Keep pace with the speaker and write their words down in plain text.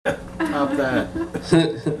Stop that.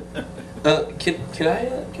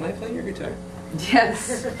 Can I play your guitar?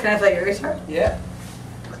 Yes. Can I play your guitar? Yeah.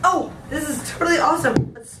 Oh, this is totally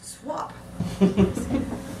awesome. Let's swap. Do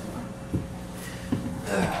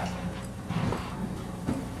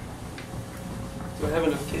I have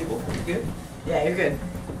enough cable? You good? Yeah, you're good.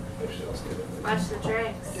 Actually, I'll skip it. Watch the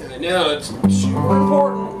drinks. Yeah, I know, it's super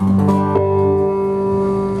important.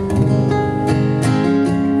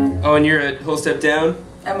 Oh, and you're a whole step down?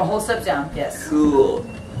 I'm a whole step down, yes. Cool.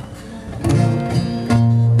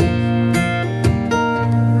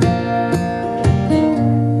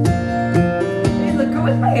 Hey, look, go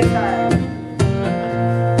with my guitar.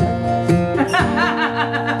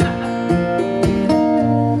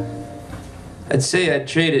 I'd say I'd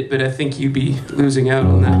trade it, but I think you'd be losing out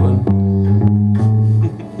on that one.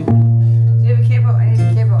 Do you have a cable? I need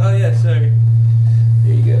a cable. Oh yeah, sorry.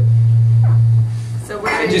 There you go. So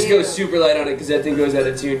what I just go super light on it because that thing goes out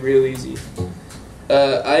of tune real easy.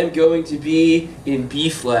 I'm going to be in B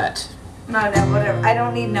flat. No, whatever. I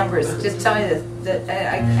don't need numbers. Just tell me this.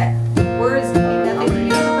 Words mean nothing to me.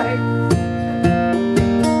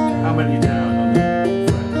 How many down on the fret?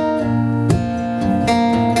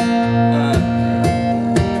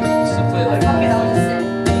 So play like Fuck it, I'll just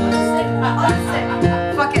sing. I'll just sing.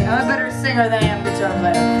 Fuck it, I'm a better singer than I am guitar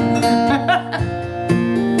player.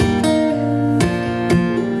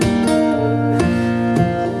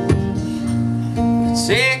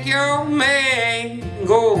 take your man,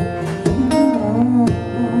 go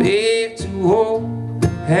back to home,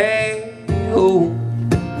 hey, oh.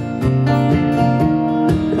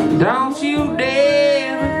 Don't you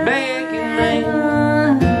dare beckon me,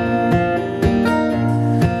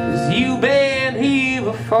 'cause you've been here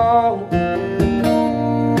before.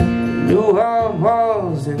 Knew I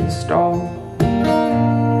was in the storm.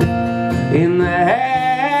 In the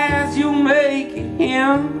house you make it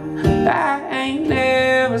him, I ain't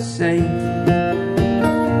never seen.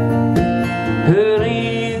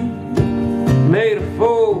 Honey, you made a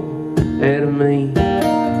fool out of me.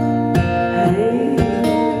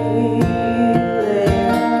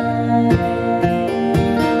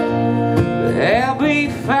 I'll be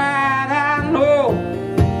fine, I know.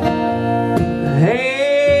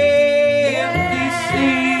 Empty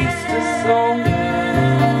sister soul,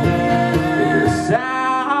 and a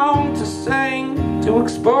song to sing to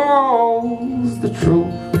expose the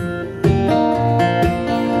truth.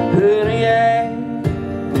 Honey,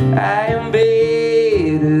 I am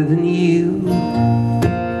better than you.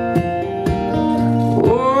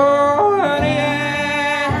 Oh, honey,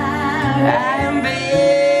 I am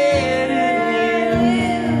better than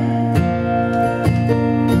you.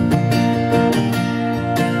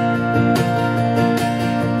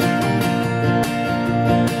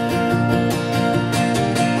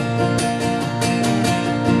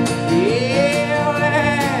 Yeah,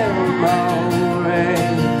 I'm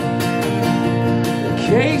alright. In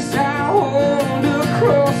case I wander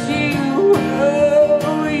across you,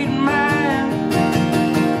 read mine.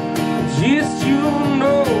 Just you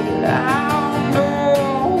know that I'll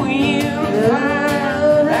know when to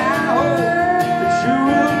find. I hope that you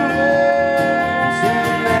will learn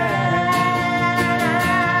tonight.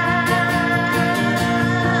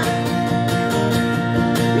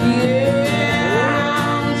 Yeah,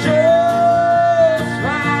 I'm just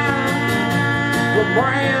fine. The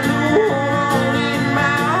brand new one in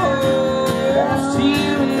my home. See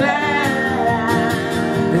you tonight.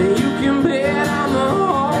 And you can bet I'm the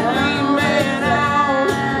only man on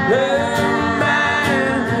her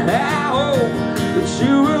mind. I hope that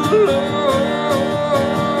you will love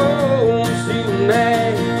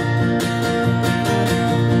tonight.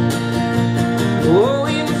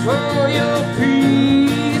 Going for your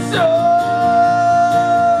peace of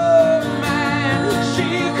mind. She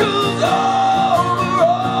goes over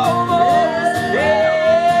almost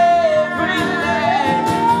every night.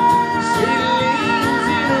 She leans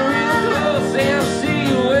in real close and she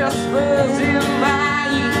whispers in my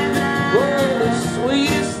ear. Oh, the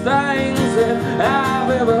sweetest things that I've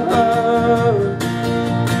ever heard.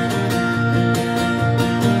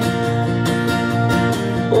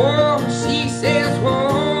 Oh, she says,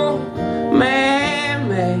 whoa, man,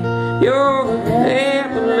 you're the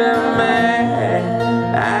apple of my eye.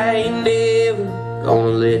 I ain't never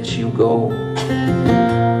gonna let you go.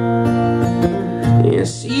 And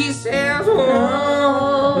she says,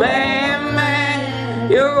 whoa, man,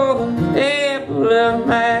 you're the apple of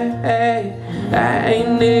my eye. I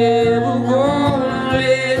ain't never gonna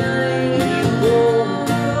let you go.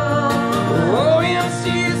 Oh, and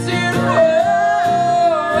she said, oh,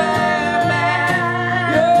 man,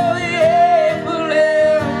 you're the apple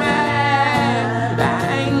of my eye. I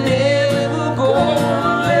ain't never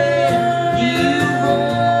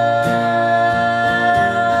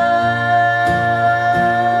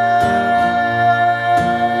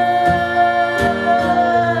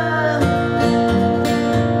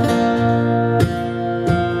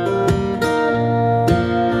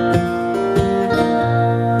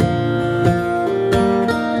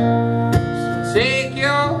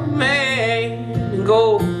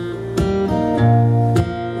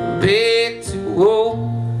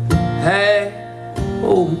Hey,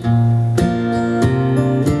 oh.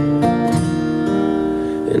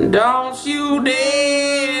 And don't you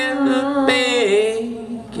dare look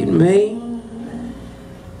back at me.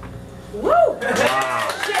 Woo!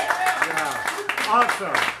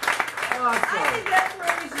 Awesome. I think that's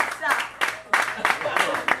where we should stop.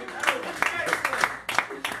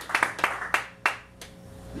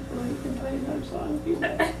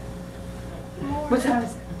 What time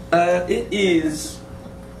is it? It is.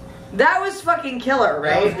 That was fucking killer,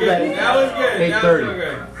 right? That was good.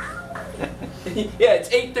 8:30. Yeah, it's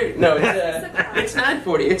 8:30. No, it's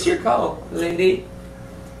 9:40. It's your call, lady.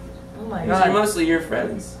 Oh my These are god. mostly your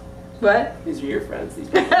friends. What? These are your friends. These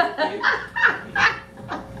people.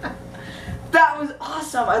 That was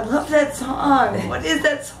awesome. I love that song. What is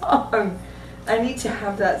that song? I need to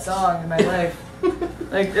have that song in my life.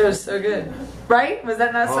 Like, it was so good. Right? Was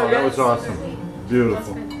that not so good? That was awesome.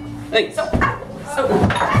 Beautiful. Thanks.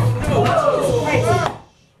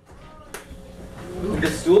 Ooh, the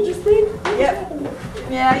stool just break? Yep.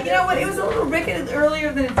 Yeah, you know what? It was a little rickety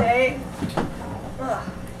earlier than today. Ugh.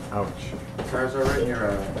 Ouch. Cars are right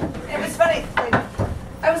here. It was funny. Like,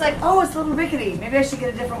 I was like, oh, it's a little rickety. Maybe I should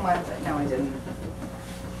get a different one. But no, I didn't.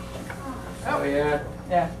 Oh, yeah.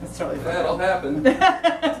 Yeah, it's totally fine. That'll happen.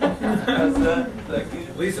 How's that?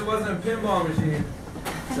 At least it wasn't a pinball machine.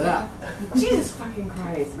 Jesus fucking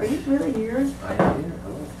Christ. Are you really here? I am here.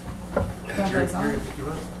 Can I play a song?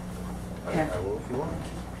 Yeah. I will if you want.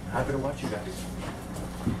 Happy to watch you guys.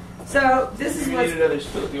 So, this is You what's... need another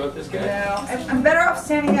stool. Do you want this guy? No, I'm better off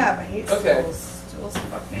standing up. I hate Okay. stools. Stools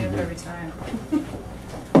fuck me up every time.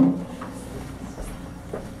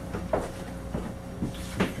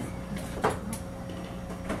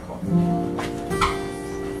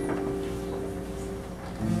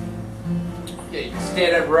 Yeah, you can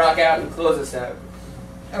stand up, rock out, and close us out.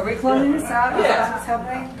 Are we closing this out? Is Yeah. that what's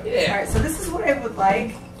happening? Yeah. Alright, so this is what I would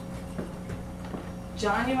like.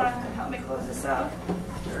 John, you want to help me close this out?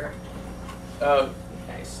 Sure. Oh,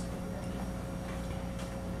 nice.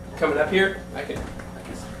 Coming up here? I can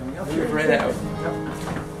move right out.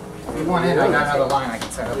 If you want in, I got another line I can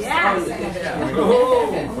set up. Yes.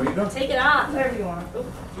 Oh, What are you doing? Take it off. Whatever you want.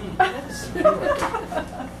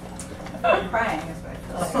 I'm crying, is what I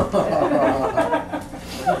feel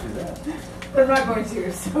like. But I'm not going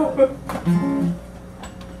to, so.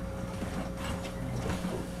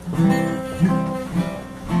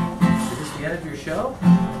 Is this the end of your show?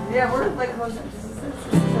 Yeah, we're like closing. This is it.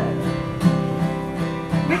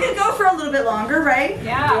 We could go for a little bit longer, right?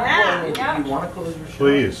 Yeah. Do Yeah. you want to close your show?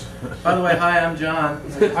 Please. By the way, hi, I'm John.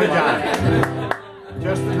 Hi, John.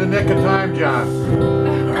 Just in the nick of time, John.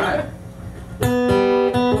 All right.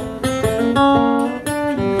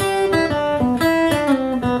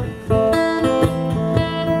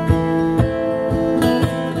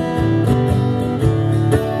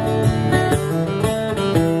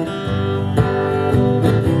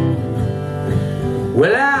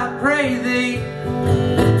 well, I pray thee,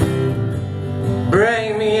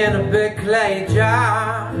 bring me in a big clay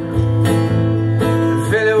jar,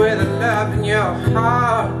 fill it with the love in your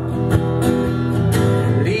heart,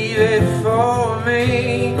 leave it for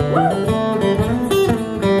me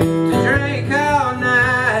to drink all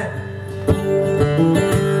night,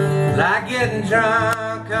 like getting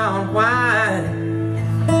drunk on wine.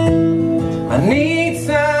 I need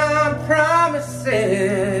some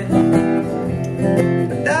promises,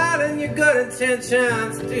 but darling, your good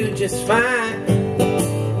intentions do just fine.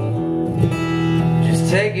 Just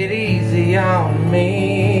take it easy on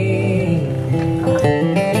me.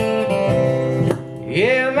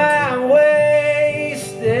 Am I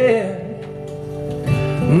wasted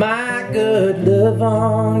my good love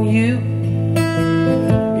on you?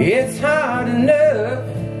 It's hard enough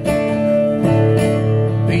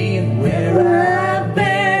being where I've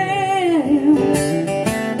been,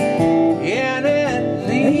 and it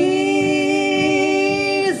leaves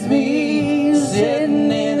me sitting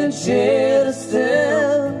in a chair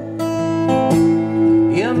still.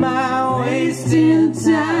 Am I wasting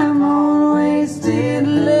time on wasted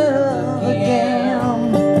love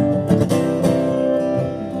again?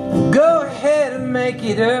 Go ahead and make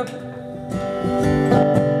it up.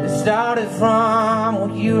 It started from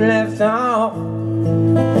what you left off.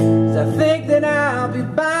 So I think that I'll be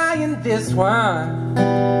buying this one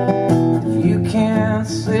if you can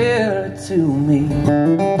sell it to me,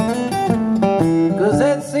 'cause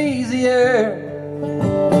that's easier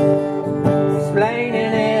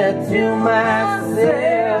explaining it to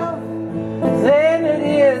myself than it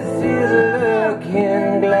is to the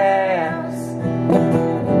looking glass.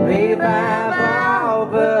 Babe, I've all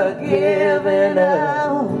but given up.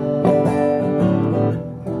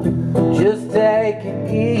 just take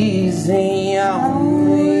it easy on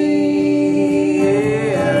me.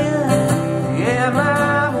 Yeah,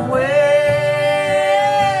 my wasted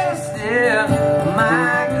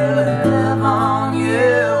my good love on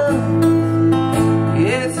you.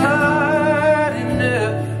 It's hard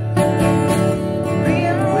enough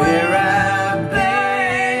being where I've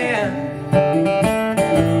been,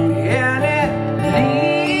 and it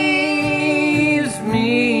leaves me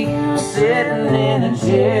sitting in a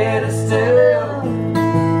chair to still.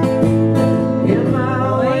 Am I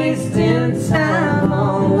wasting time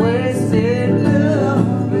on wasted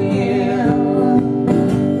love again?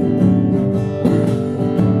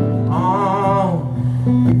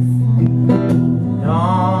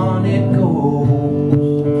 On it goes,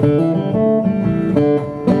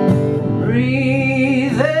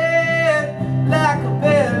 breathing like a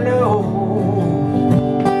bellows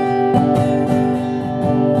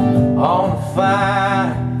on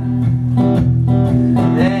fire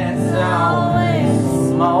that's always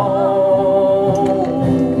small.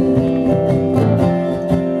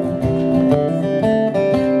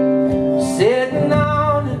 Sitting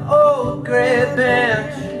on an old gray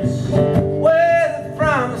bench, weathered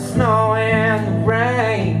from the snow and the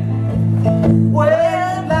rain,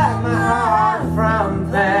 weathered like my heart from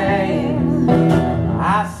pain.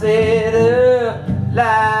 I sit up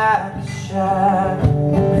like a shot,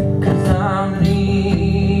 'cause I'm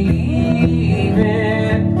leaving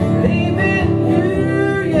you,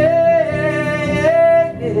 yeah.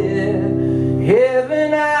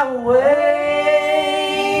 Heaven, I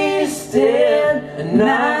wasted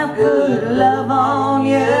enough good love on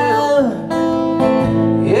you.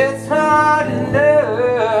 It's hard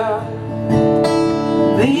enough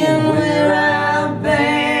being where I've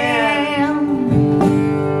been,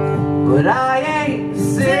 but I ain't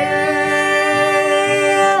sitting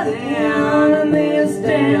in this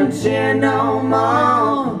damn chair no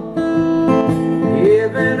more.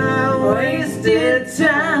 Even I wasted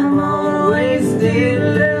time on wasted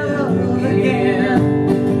love again.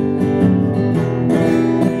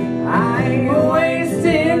 I ain't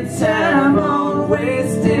wasting time on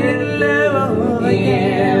wasted love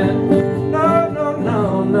again. No, no,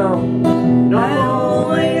 no, no. No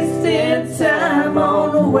wasted time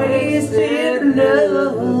on wasted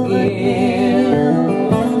love again.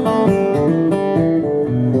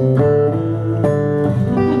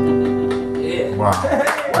 Wow.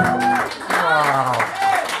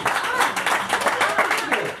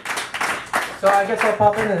 So I guess I'll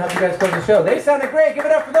pop in and help you guys close the show. They sounded great. Give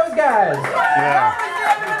it up for those guys. Yeah.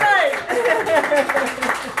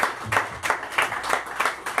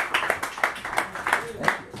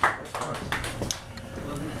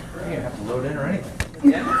 You didn't have to load in or anything.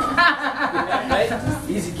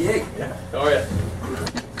 Easy gig. Oh yeah.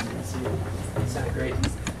 Sounded great.